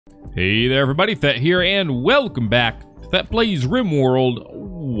Hey there everybody, Thet here, and welcome back to Thet Plays Rimworld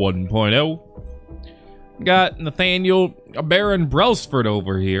 1.0. Got Nathaniel Baron Brelsford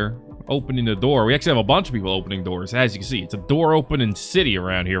over here, opening the door. We actually have a bunch of people opening doors. As you can see, it's a door-opening city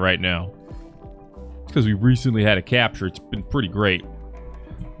around here right now. It's because we recently had a capture. It's been pretty great.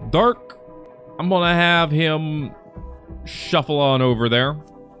 Dark, I'm gonna have him shuffle on over there.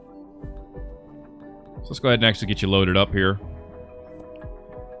 So let's go ahead and actually get you loaded up here.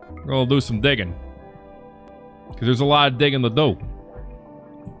 We'll do some digging, because there's a lot of digging to do.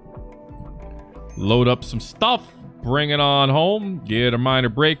 Load up some stuff, bring it on home, get a minor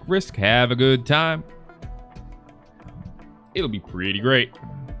break risk, have a good time. It'll be pretty great.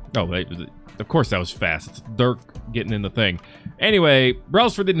 Oh, wait, of course that was fast. It's Dirk getting in the thing. Anyway,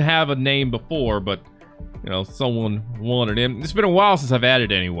 Brelsford didn't have a name before, but, you know, someone wanted him. It's been a while since I've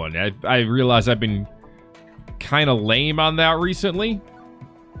added anyone. I realize I've been kind of lame on that recently.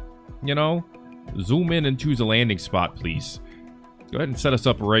 You know, zoom in and choose a landing spot, please. Go ahead and set us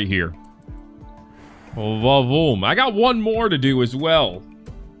up right here. Boom. I got one more to do as well.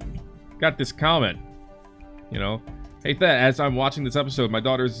 Got this comment. You know, hey Thet, as I'm watching this episode, my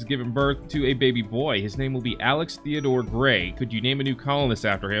daughter is giving birth to a baby boy. His name will be Alex Theodore Gray. Could you name a new colonist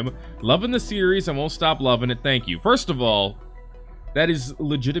after him? Loving the series. I won't stop loving it. Thank you. First of all, that is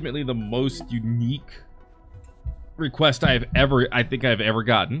legitimately the most unique request I think I've ever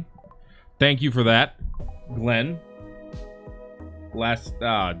gotten. Thank you for that, Glenn.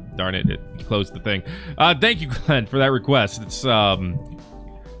 Darn it, it closed the thing. Thank you, Glenn, for that request. It's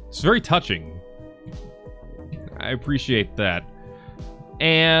very touching. I appreciate that.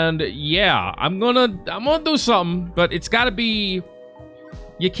 And yeah, I'm gonna do something, but it's gotta be,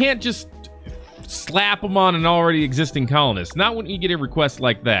 you can't just slap them on an already existing colonist. Not when you get a request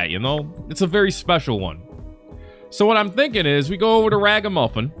like that, you know? It's a very special one. So what I'm thinking is we go over to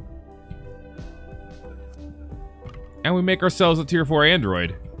Ragamuffin, and we make ourselves a tier 4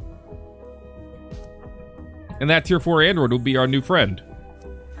 android. And that tier 4 android will be our new friend.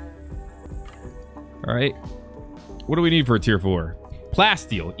 Alright. What do we need for a tier 4?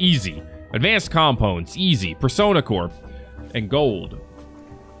 Plasteel, easy. Advanced components, easy. Persona Core, and gold.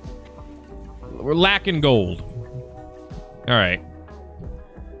 We're lacking gold. Alright.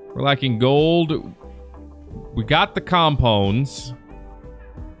 We're lacking gold. We got the compounds.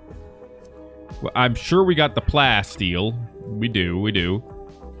 Well, I'm sure we got the plasteel. We do.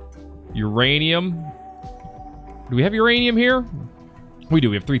 Uranium. Do we have uranium here? We do.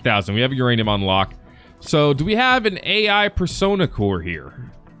 We have 3,000. We have uranium on lock. So, do we have an AI Persona Core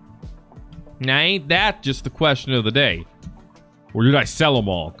here? Now, ain't that just the question of the day? Or did I sell them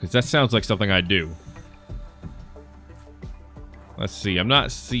all? Because that sounds like something I'd do. Let's see. I'm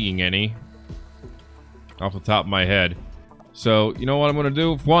not seeing any off the top of my head. So, you know what I'm going to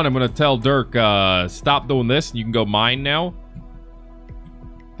do? For one, I'm going to tell Dirk, stop doing this, and you can go mine now.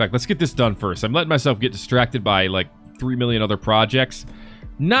 In fact, let's get this done first. I'm letting myself get distracted by, like, 3 million other projects.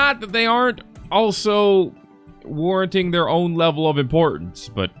 Not that they aren't also warranting their own level of importance,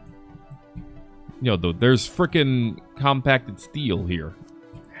 but, you know, there's frickin' compacted steel here.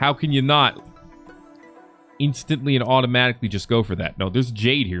 How can you not instantly and automatically just go for that? No, there's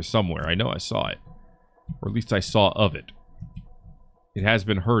jade here somewhere. I know I saw it. Or at least I saw of it. It has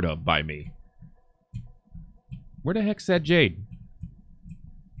been heard of by me. Where the heck's that jade?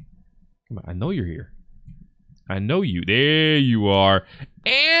 Come on, I know you're here. I know you. There you are.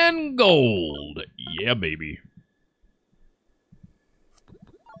 And gold. Yeah, baby.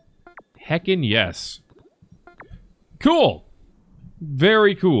 Heckin' yes. Cool.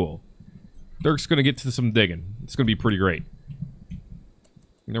 Very cool. Dirk's gonna get to some digging. It's gonna be pretty great.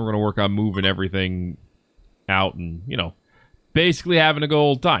 And then we're gonna work on moving everything out and, you know, basically having a good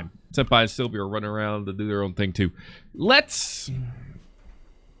old time. Senpai and Sylvia are running around to do their own thing too. Let's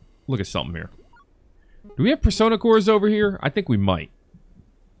look at something here. Do we have Persona Cores over here? I think we might.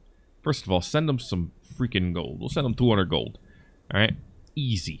 First of all, send them some freaking gold. We'll send them 200 gold. Alright?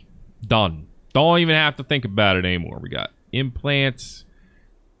 Easy. Done. Don't even have to think about it anymore. We got implants.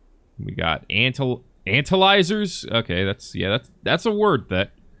 We got antalizers. Okay, that's a word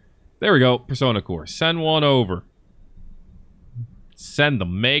that. There we go. Persona Core. Send one over. Send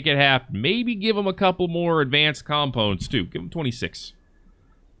them. Make it happen. Maybe give them a couple more advanced components, too. Give them 26.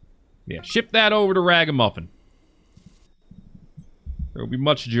 Yeah, ship that over to Ragamuffin. There will be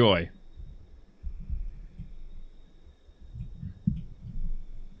much joy.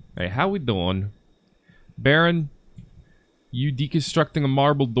 Hey, how we doing? Baron, you deconstructing a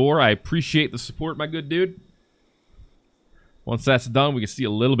marble door. I appreciate the support, my good dude. Once that's done, we can see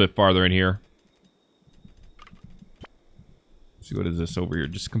a little bit farther in here. See, what is this over here?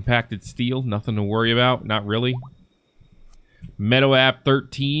 Just compacted steel. Nothing to worry about. Not really. Meadow App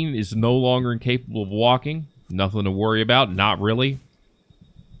 13 is no longer incapable of walking. Nothing to worry about. Not really.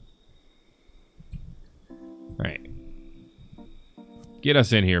 Alright. Get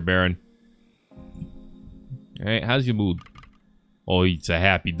us in here, Baron. Alright, how's your mood? Oh, he's a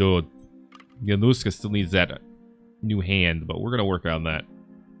happy dude. Yanuska still needs that new hand, but we're going to work on that.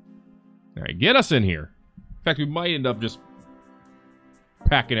 Alright, get us in here. In fact, we might end up just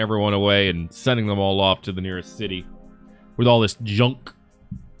packing everyone away and sending them all off to the nearest city with all this junk.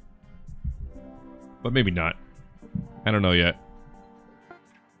 But maybe not. I don't know yet.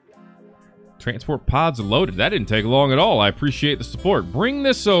 Transport pods loaded. That didn't take long at all. I appreciate the support. Bring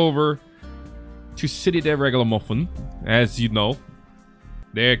this over to City de Regulamuffin, as you know.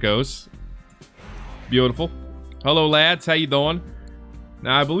 There it goes. Beautiful. Hello, lads. How you doing?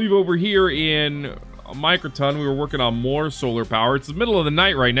 Now, I believe over here in Microton, we were working on more solar power. It's the middle of the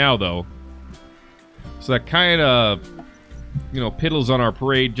night right now, though. So that kind of, you know, piddles on our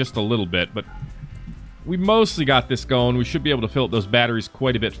parade just a little bit, but we mostly got this going. We should be able to fill up those batteries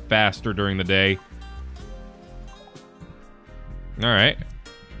quite a bit faster during the day. Alright.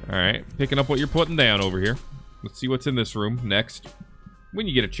 Alright. Picking up what you're putting down over here. Let's see what's in this room next. When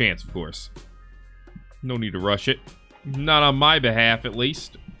you get a chance, of course. No need to rush it. Not on my behalf, at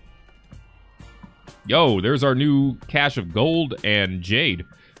least. Yo, there's our new cache of gold and jade.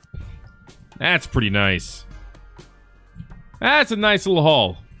 That's pretty nice. That's a nice little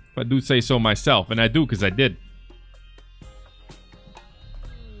haul. If I do say so myself, and I do because I did.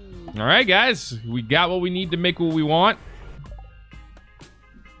 Alright, guys. We got what we need to make what we want.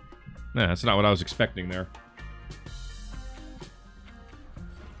 Nah, that's not what I was expecting there.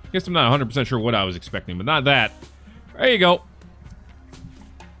 Guess I'm not 100% sure what I was expecting, but not that. There you go.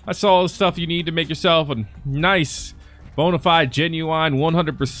 That's all the stuff you need to make yourself a nice, bona fide, genuine,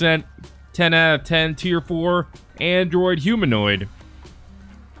 100%, 10 out of 10, tier 4 Android humanoid.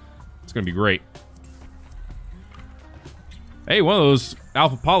 It's gonna be great. Hey, one of those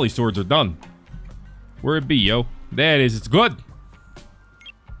Alpha Poly swords are done. Where it be, yo? There it is. It's good.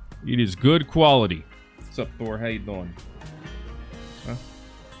 It is good quality. What's up, Thor? How you doing? Huh?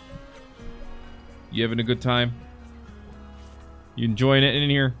 You having a good time? You enjoying it in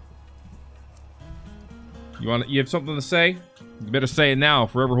here? You have something to say? You better say it now.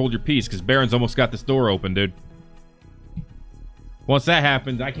 Forever hold your peace, because Baron's almost got this door open, dude. Once that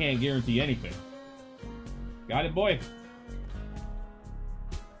happens, I can't guarantee anything. Got it, boy?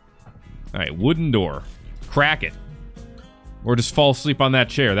 Alright, wooden door. Crack it. Or just fall asleep on that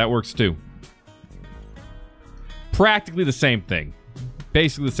chair. That works too. Practically the same thing.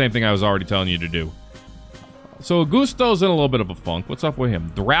 Basically the same thing I was already telling you to do. So Augusto's in a little bit of a funk. What's up with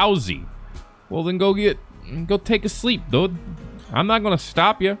him? Drowsy. Well, then go take a sleep, dude. I'm not gonna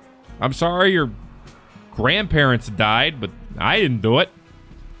stop you. I'm sorry your grandparents died, but I didn't do it.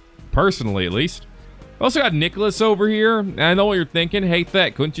 Personally, at least. Also got Nicholas over here. I know what you're thinking. Hey,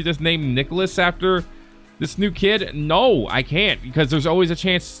 Thet, couldn't you just name Nicholas after this new kid? No, I can't, because there's always a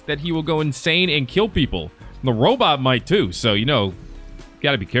chance that he will go insane and kill people. And the robot might too, so, you know,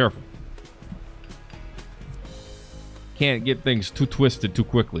 gotta be careful. Can't get things too twisted too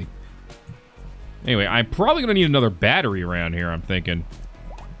quickly. Anyway, I'm probably gonna need another battery around here, I'm thinking.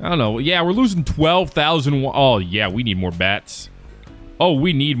 I don't know. Yeah, we're losing 12,000. Oh, yeah, we need more bats. Oh,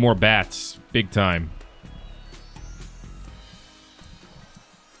 we need more bats. Big time.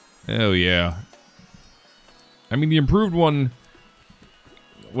 Oh, yeah. I mean, the improved one...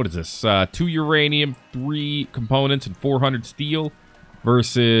 What is this? 2 uranium, 3 components, and 400 steel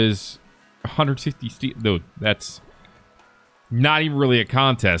versus 150 steel. Dude, that's not even really a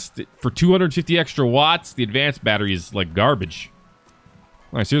contest. For 250 extra watts, the advanced battery is like garbage.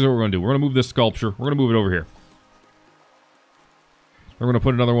 Alright, so here's what we're going to do. We're going to move this sculpture. We're going to move it over here. We're going to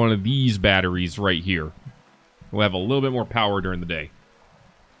put another one of these batteries right here. We'll have a little bit more power during the day.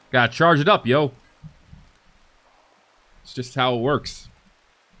 Gotta charge it up, yo. It's just how it works.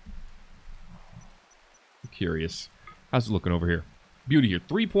 I'm curious. How's it looking over here? Beauty here.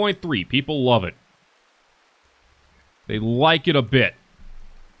 3.3. People love it. They like it a bit.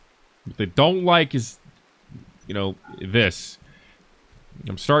 What they don't like is, you know, this.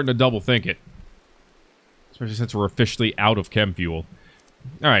 I'm starting to double think it. Especially since we're officially out of chem fuel.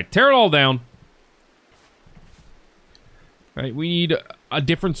 Alright, tear it all down. Alright, we need a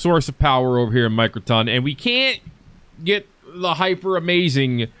different source of power over here in Microton, and we can't get the hyper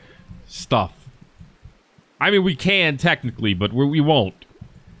amazing stuff. I mean, we can technically, but we won't.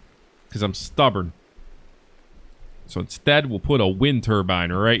 Because I'm stubborn. So instead, we'll put a wind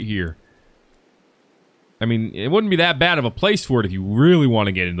turbine right here. I mean, it wouldn't be that bad of a place for it if you really want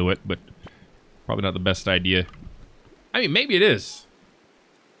to get into it, but probably not the best idea. I mean, maybe it is.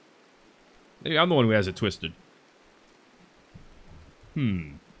 Maybe I'm the one who has it twisted.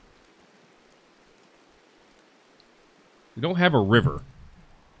 We don't have a river.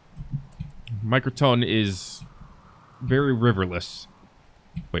 Microton is very riverless.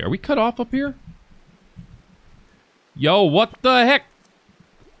 Wait, are we cut off up here? Yo, what the heck?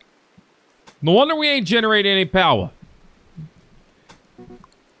 No wonder we ain't generating any power.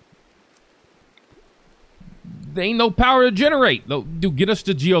 There ain't no power to generate. Dude, get us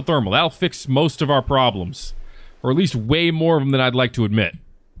to geothermal. That'll fix most of our problems. Or at least way more of them than I'd like to admit.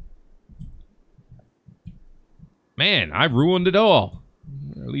 Man, I ruined it all.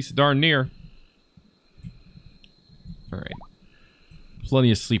 Or at least darn near. Alright.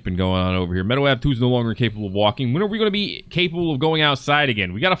 Plenty of sleeping going on over here. Meadowab 2 is no longer capable of walking. When are we going to be capable of going outside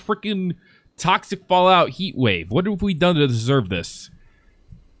again? We got a freaking toxic fallout heat wave. What have we done to deserve this?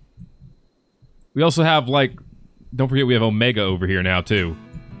 We also have, like... Don't forget we have Omega over here now, too.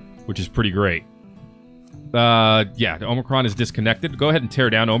 Which is pretty great. Yeah, the Omicron is disconnected. Go ahead and tear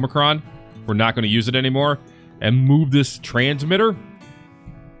down Omicron. We're not going to use it anymore. And move this transmitter.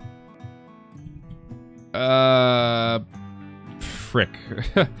 Frick.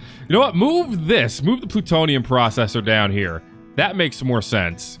 You know what? Move this. Move the plutonium processor down here. That makes more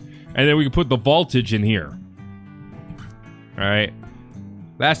sense. And then we can put the voltage in here. Alright.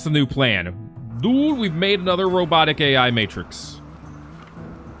 That's the new plan. Dude, we've made another robotic AI matrix.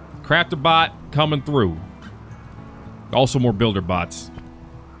 Crafter bot coming through. Also more builder bots.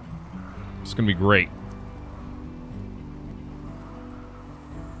 It's gonna be great.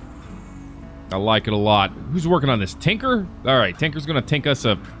 I like it a lot. Who's working on this? Tinker? Alright, Tinker's gonna tink us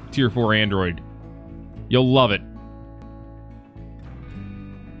a tier 4 android. You'll love it.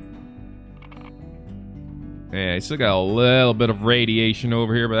 Yeah, still got a little bit of radiation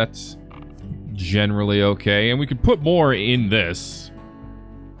over here, but that's generally okay. And we could put more in this.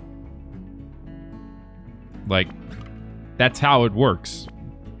 Like, that's how it works.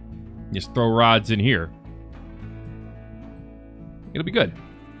 Just throw rods in here. It'll be good.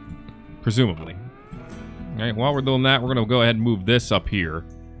 Presumably. Alright, while we're doing that, we're going to go ahead and move this up here.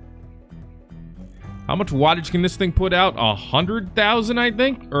 How much wattage can this thing put out? 100,000, I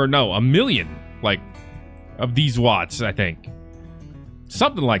think? Or no, 1,000,000. Like, of these watts, I think.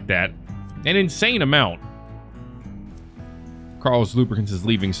 Something like that. An insane amount. Carlos Lubricants is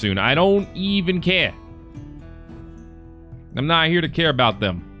leaving soon. I don't even care. I'm not here to care about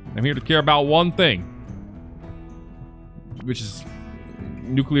them. I'm here to care about one thing. Which is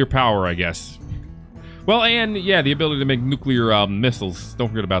nuclear power, I guess. Well, and, yeah, the ability to make nuclear missiles. Don't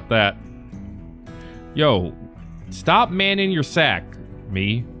forget about that. Yo, stop manning your sack,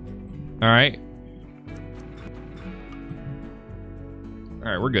 me. Alright?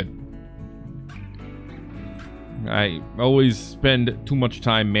 Alright, we're good. I always spend too much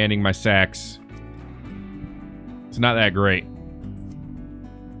time manning my sacks. It's not that great.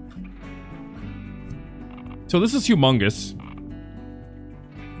 So this is humongous.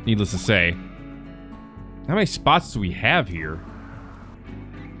 Needless to say. How many spots do we have here?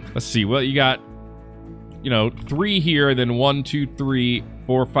 Let's see. Well, you got, you know, 3 here, then 1, 2, 3,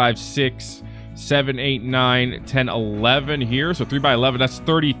 4, 5, 6, 7, 8, 9, 10, 11 here. So 3 by 11, that's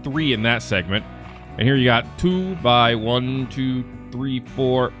 33 in that segment. And here you got 2 by 1, 2, 3,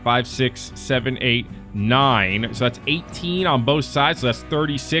 4, 5, 6, 7, 8, 9. So that's 18 on both sides. So that's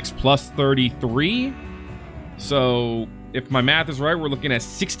 36 plus 33. So if my math is right, we're looking at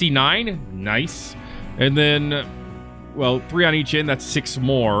 69. Nice. And then, well, 3 on each end. That's 6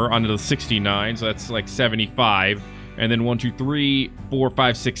 more onto the 69. So that's like 75. And then 1, 2, 3, 4,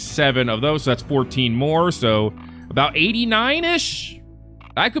 5, 6, 7 of those. So that's 14 more. So about 89-ish?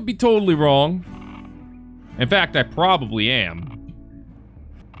 I could be totally wrong. In fact, I probably am.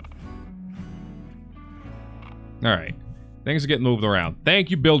 Alright. Things are getting moved around.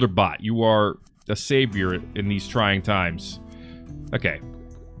 Thank you, BuilderBot. You are a savior in these trying times. Okay.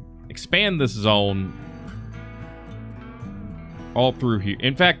 Expand this zone all through here.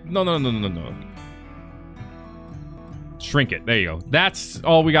 In fact, no. Shrink it. There you go. That's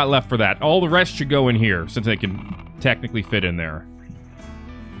all we got left for that. All the rest should go in here, since they can technically fit in there.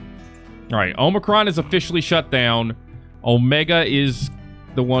 Alright, Omicron is officially shut down. Omega is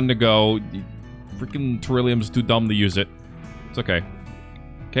the one to go. Freaking Terrillium's too dumb to use it. It's okay.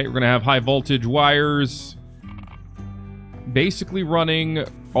 Okay, we're gonna have high voltage wires. Basically running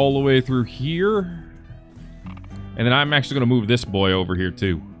all the way through here. And then I'm actually gonna move this boy over here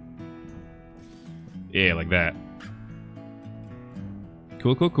too. Yeah, like that.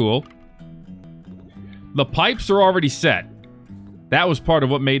 Cool. The pipes are already set. That was part of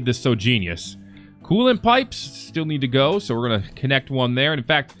what made this so genius. Coolant pipes still need to go, so we're going to connect one there. And in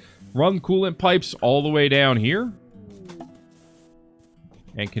fact, run coolant pipes all the way down here.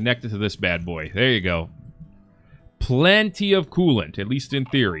 And connect it to this bad boy. There you go. Plenty of coolant, at least in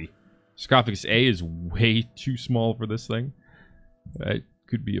theory. Sarcophagus A is way too small for this thing. That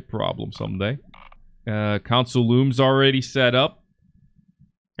could be a problem someday. Console loom's already set up.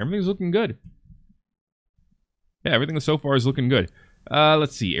 Everything's looking good. Yeah, everything so far is looking good.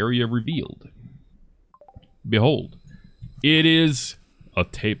 Let's see. Area revealed. Behold. It is a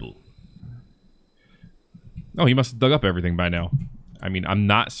table. Oh, he must have dug up everything by now. I mean, I'm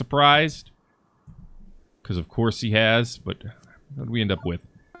not surprised. Because of course he has. But what did we end up with?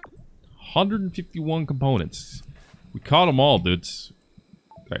 151 components. We caught them all, dudes.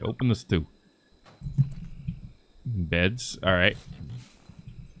 Alright, open this too. Beds. Alright.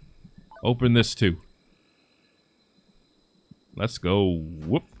 Open this too. Let's go.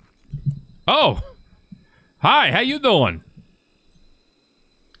 Whoop. Oh! Hi, how you doing?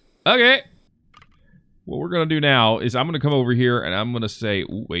 Okay. What we're going to do now is I'm going to come over here and I'm going to say...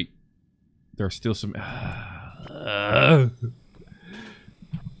 Ooh, wait. There are still some...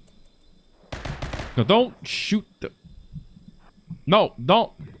 No, don't shoot the... No,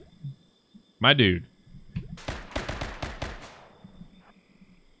 don't. My dude.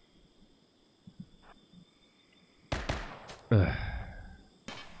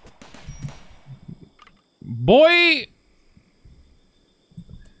 Boy!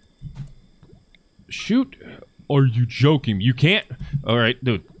 Shoot. Are you joking? You can't... Alright,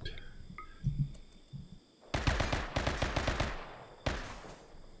 dude.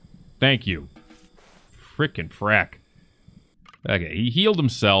 Thank you. Frickin' frack. Okay, he healed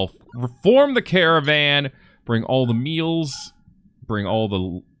himself. Reform the caravan. Bring all the meals. Bring all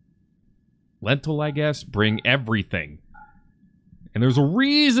the... lentil, I guess. Bring everything. And there's a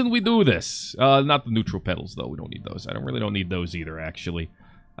reason we do this. Not the neutral petals, though. We don't need those. I really don't need those either, actually.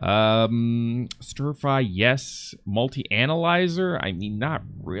 Stir fry, yes. Multi-analyzer? I mean, not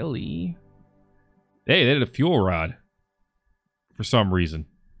really. Hey, they did a fuel rod. For some reason.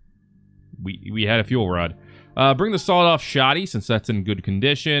 We had a fuel rod. Bring the sawed-off shoddy, since that's in good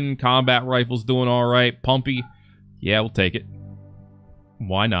condition. Combat rifle's doing alright. Pumpy. Yeah, we'll take it.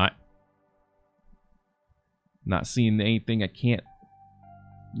 Why not? Not seeing anything I can't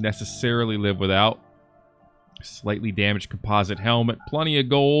necessarily live without. Slightly damaged composite helmet. Plenty of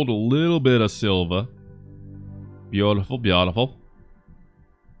gold. A little bit of silver. Beautiful, beautiful.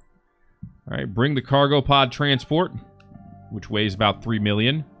 Alright, bring the cargo pod transport, which weighs about 3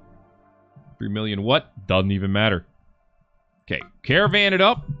 million. 3 million what? Doesn't even matter. Okay, caravan it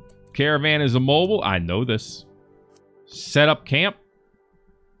up. Caravan is immobile. I know this. Set up camp.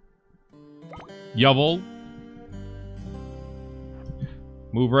 Yavel.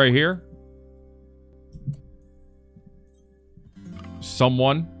 Move right here.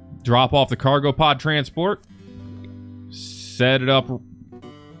 Someone drop off the cargo pod transport. Set it up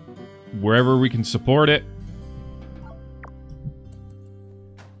wherever we can support it.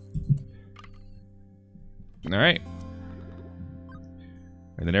 All right.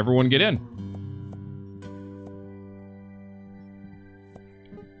 And then everyone get in.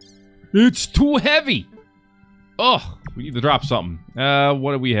 It's too heavy. Oh, we need to drop something.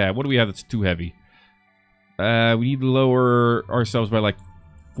 What do we have? What do we have that's too heavy? We need to lower ourselves by like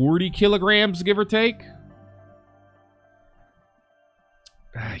 40 kilograms, give or take.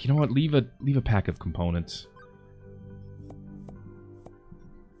 You know what? Leave a pack of components.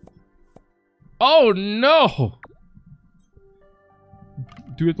 Oh no!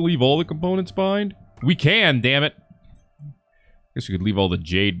 Do we have to leave all the components behind? We can, damn it. Guess we could leave all the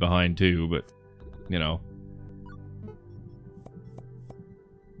jade behind too, but you know.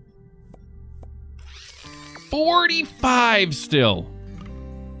 $45 still.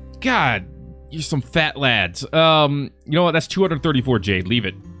 God, you're some fat lads. You know what? That's 234 jade. Leave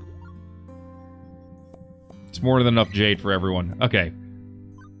it. It's more than enough jade for everyone. Okay.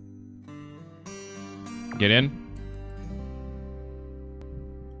 Get in.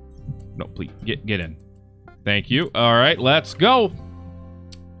 No, please. Get in. Thank you. All right, let's go.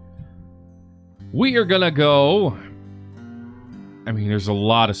 We are gonna go... I mean, there's a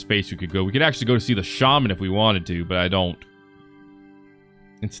lot of space we could go. We could actually go to see the shaman if we wanted to, but I don't.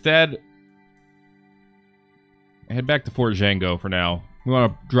 Instead, head back to Fort Django for now. We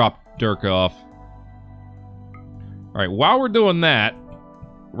want to drop Dirk off. Alright, while we're doing that,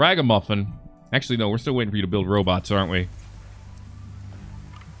 Ragamuffin... Actually, no, we're still waiting for you to build robots, aren't we?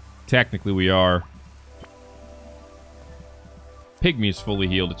 Technically, we are. Pygmy is fully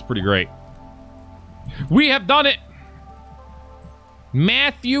healed. It's pretty great. We have done it!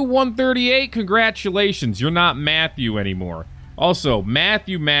 Matthew 138, congratulations. You're not Matthew anymore. Also,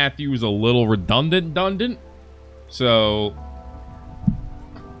 Matthew is a little redundant. So,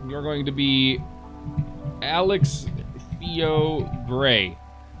 you're going to be Alex Theo Gray.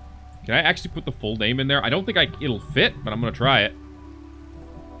 Can I actually put the full name in there? I don't think it'll fit, but I'm going to try it.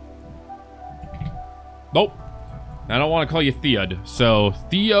 Nope. I don't want to call you Theod. So,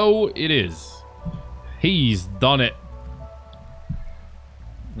 Theo it is. He's done it.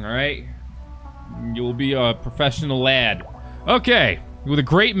 Alright. You'll be a professional lad. Okay. With a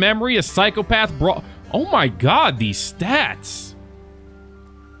great memory, a psychopath brought... Oh my god, these stats.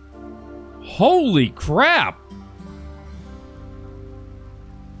 Holy crap.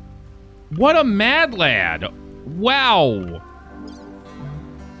 What a mad lad. Wow.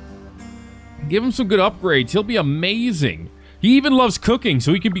 Give him some good upgrades. He'll be amazing. He even loves cooking,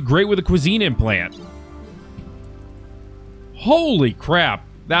 so he can be great with a cuisine implant. Holy crap.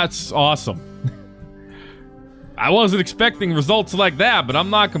 That's awesome. I wasn't expecting results like that, but I'm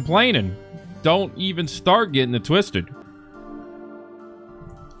not complaining. Don't even start getting it twisted.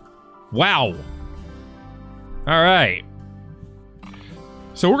 Wow. Alright.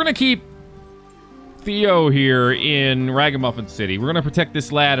 So we're going to keep Theo here in Ragamuffin City. We're going to protect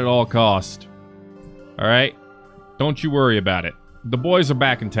this lad at all costs. Alright? Don't you worry about it. The boys are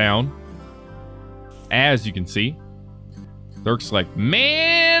back in town. As you can see. Dirk's like,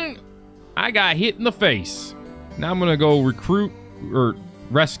 man, I got hit in the face. Now I'm going to go recruit or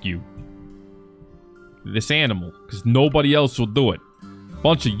rescue this animal because nobody else will do it.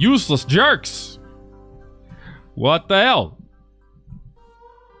 Bunch of useless jerks. What the hell?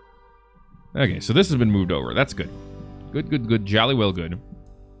 Okay, so this has been moved over. That's good. Good. Jolly well good.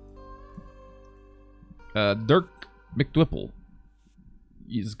 Dirk McDwipple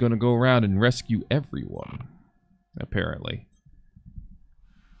is going to go around and rescue everyone, apparently.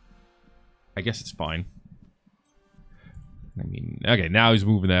 I guess it's fine. I mean, okay, now he's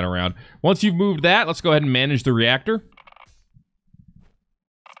moving that around. Once you've moved that, let's go ahead and manage the reactor.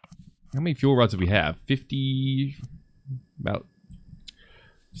 How many fuel rods do we have? 50... About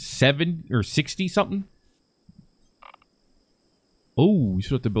 7 or 60 something? Oh, we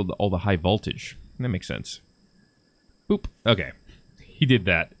should have to build all the high voltage. That makes sense. Boop. Okay. He did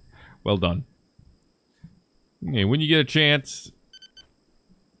that. Well done. Okay, when you get a chance...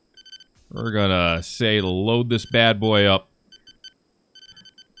 We're gonna say load this bad boy up.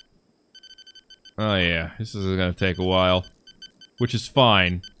 Oh yeah, this is gonna take a while. Which is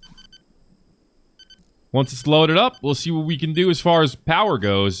fine. Once it's loaded up, we'll see what we can do as far as power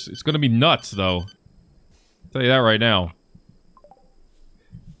goes. It's gonna be nuts, though. I'll tell you that right now.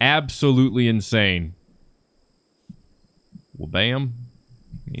 Absolutely insane. Well, bam.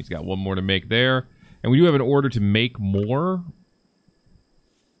 He's got one more to make there. And we do have an order to make more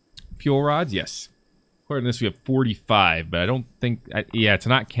fuel rods, yes. According to this, we have 45, but I don't think... yeah, it's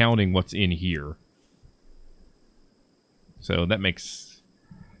not counting what's in here. So that makes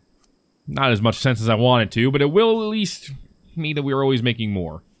not as much sense as I wanted to, but it will at least mean that we're always making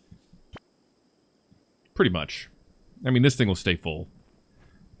more. Pretty much. I mean, this thing will stay full.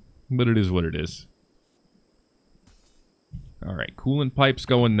 But it is what it is. Alright, coolant pipes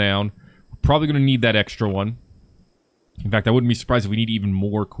going down. We're probably going to need that extra one. In fact, I wouldn't be surprised if we need even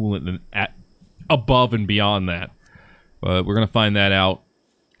more coolant than above and beyond that. But we're going to find that out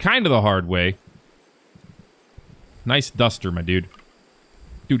kind of the hard way. Nice duster, my dude.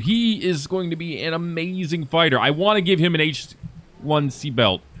 Dude, he is going to be an amazing fighter. I want to give him an H1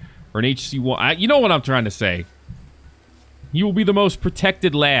 seatbelt. Or an HC1. You know what I'm trying to say. He will be the most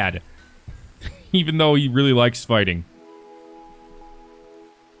protected lad. Even though he really likes fighting.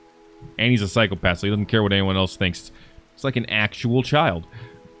 And he's a psychopath, so he doesn't care what anyone else thinks. It's like an actual child.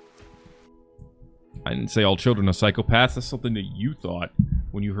 I didn't say all children are psychopaths. That's something that you thought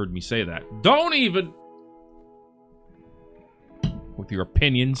when you heard me say that. Don't even! With your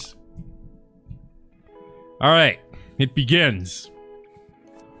opinions. Alright. It begins.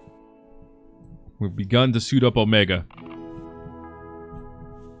 We've begun to suit up Omega.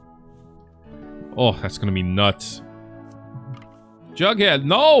 Oh, that's gonna be nuts. Jughead,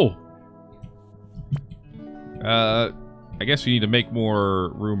 no! I guess we need to make more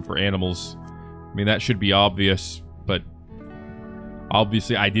room for animals. I mean, that should be obvious, but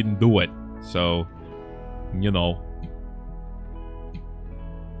obviously I didn't do it, so, you know.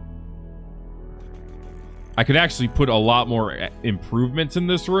 I could actually put a lot more improvements in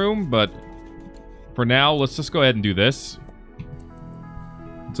this room, but for now, let's just go ahead and do this.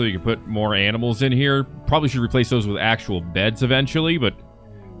 So you can put more animals in here. Probably should replace those with actual beds eventually, but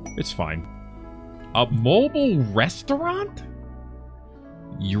it's fine. A mobile restaurant?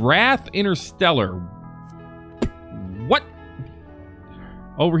 Wrath Interstellar. What?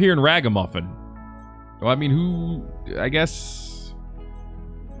 Over here in Ragamuffin. Well, I mean, who... I guess...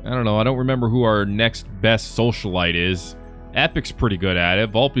 I don't know. I don't remember who our next best socialite is. Epic's pretty good at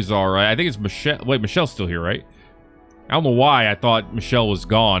it. Volpe's alright. I think it's Michelle. Wait, Michelle's still here, right? I don't know why I thought Michelle was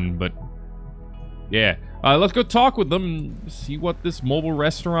gone, but... Yeah. Let's go talk with them and see what this mobile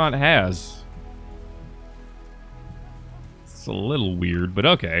restaurant has. It's a little weird, but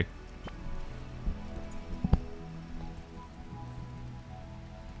okay.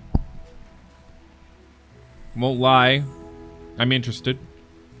 Won't lie. I'm interested.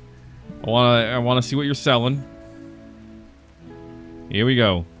 I wanna see what you're selling. Here we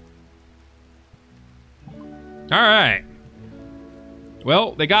go. Alright.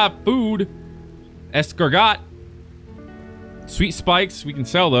 Well, they got food. Escargot. Sweet spikes. We can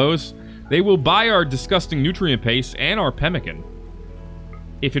sell those. They will buy our disgusting nutrient paste and our pemmican.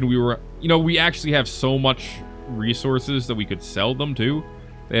 If we were... You know, we actually have so much resources that we could sell them to.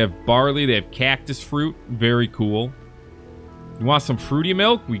 They have barley. They have cactus fruit. Very cool. You want some fruity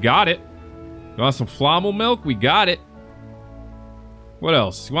milk? We got it. You want some flannel milk? We got it. What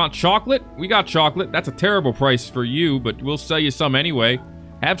else? You want chocolate? We got chocolate. That's a terrible price for you, but we'll sell you some anyway.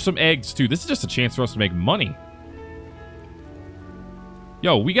 Have some eggs, too. This is just a chance for us to make money.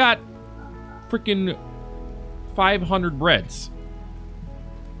 Yo, we got freaking 500 breads.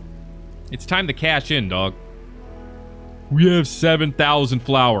 It's time to cash in, dog. We have 7,000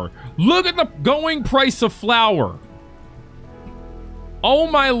 flour. Look at the going price of flour. Oh,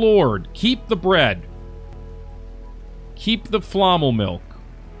 my lord. Keep the bread. Keep the flannel milk.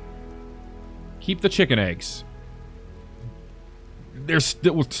 Keep the chicken eggs. They're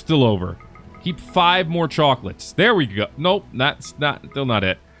still over. Keep 5 more chocolates. There we go. Nope, that's still not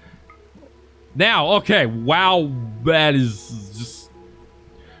it. Now, okay. Wow, that is just...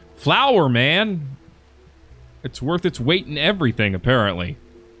 Flour, man. It's worth its weight in everything, apparently.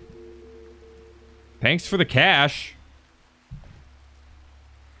 Thanks for the cash.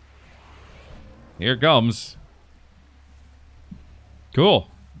 Here it comes. Cool.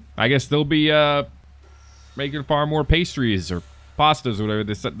 I guess they'll be making far more pastries or pastas or whatever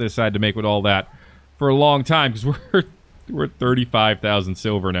they decide to make with all that for a long time, because we're at 35,000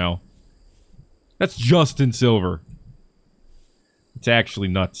 silver now. That's just in silver. It's actually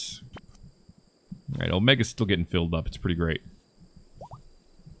nuts. Alright, Omega's still getting filled up. It's pretty great.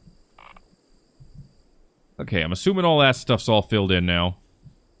 Okay, I'm assuming all that stuff's all filled in now.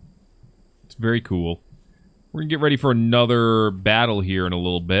 It's very cool. We're gonna get ready for another battle here in a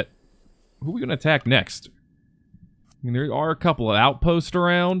little bit. Who are we gonna attack next? I mean, there are a couple of outposts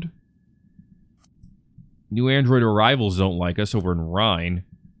around. New android arrivals don't like us over in Rhine.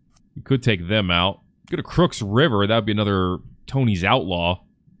 We could take them out. Go to Crooks River. That would be another Tony's Outlaw.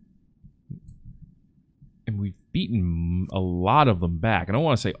 And we've beaten a lot of them back. I don't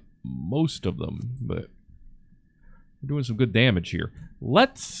want to say most of them, but we're doing some good damage here.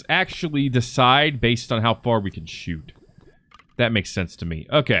 Let's actually decide based on how far we can shoot. That makes sense to me.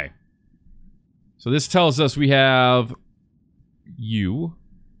 Okay. So this tells us we have you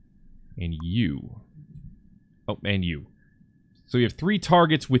and you. Oh, and you. So we have 3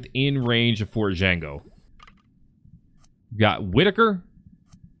 targets within range of Fort Django. We've got Whitaker,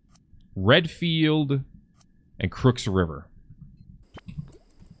 Redfield, and Crooks River.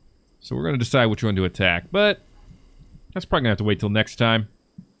 So we're going to decide which one to attack, but that's probably going to have to wait till next time.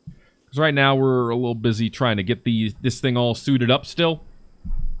 Because right now we're a little busy trying to get this thing all suited up still.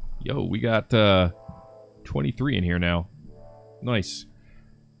 Yo, we got 23 in here now. Nice.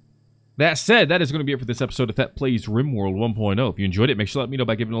 That said, that is going to be it for this episode of Thet Plays Rimworld 1.0. If you enjoyed it, make sure to let me know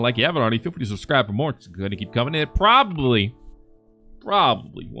by giving it a like. If you haven't already, feel free to subscribe for more. It's going to keep coming. It probably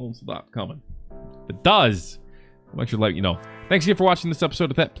won't stop coming. If it does, I'll make sure to let you know. Thanks again for watching this episode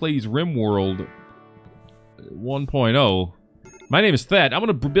of Thet Plays Rimworld 1.0. My name is Thet. I'm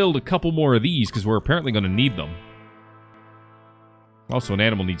going to build a couple more of these because we're apparently going to need them. Also, an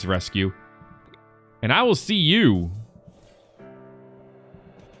animal needs rescue. And I will see you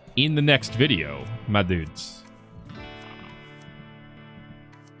in the next video, my dudes.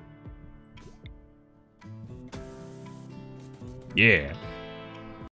 Yeah.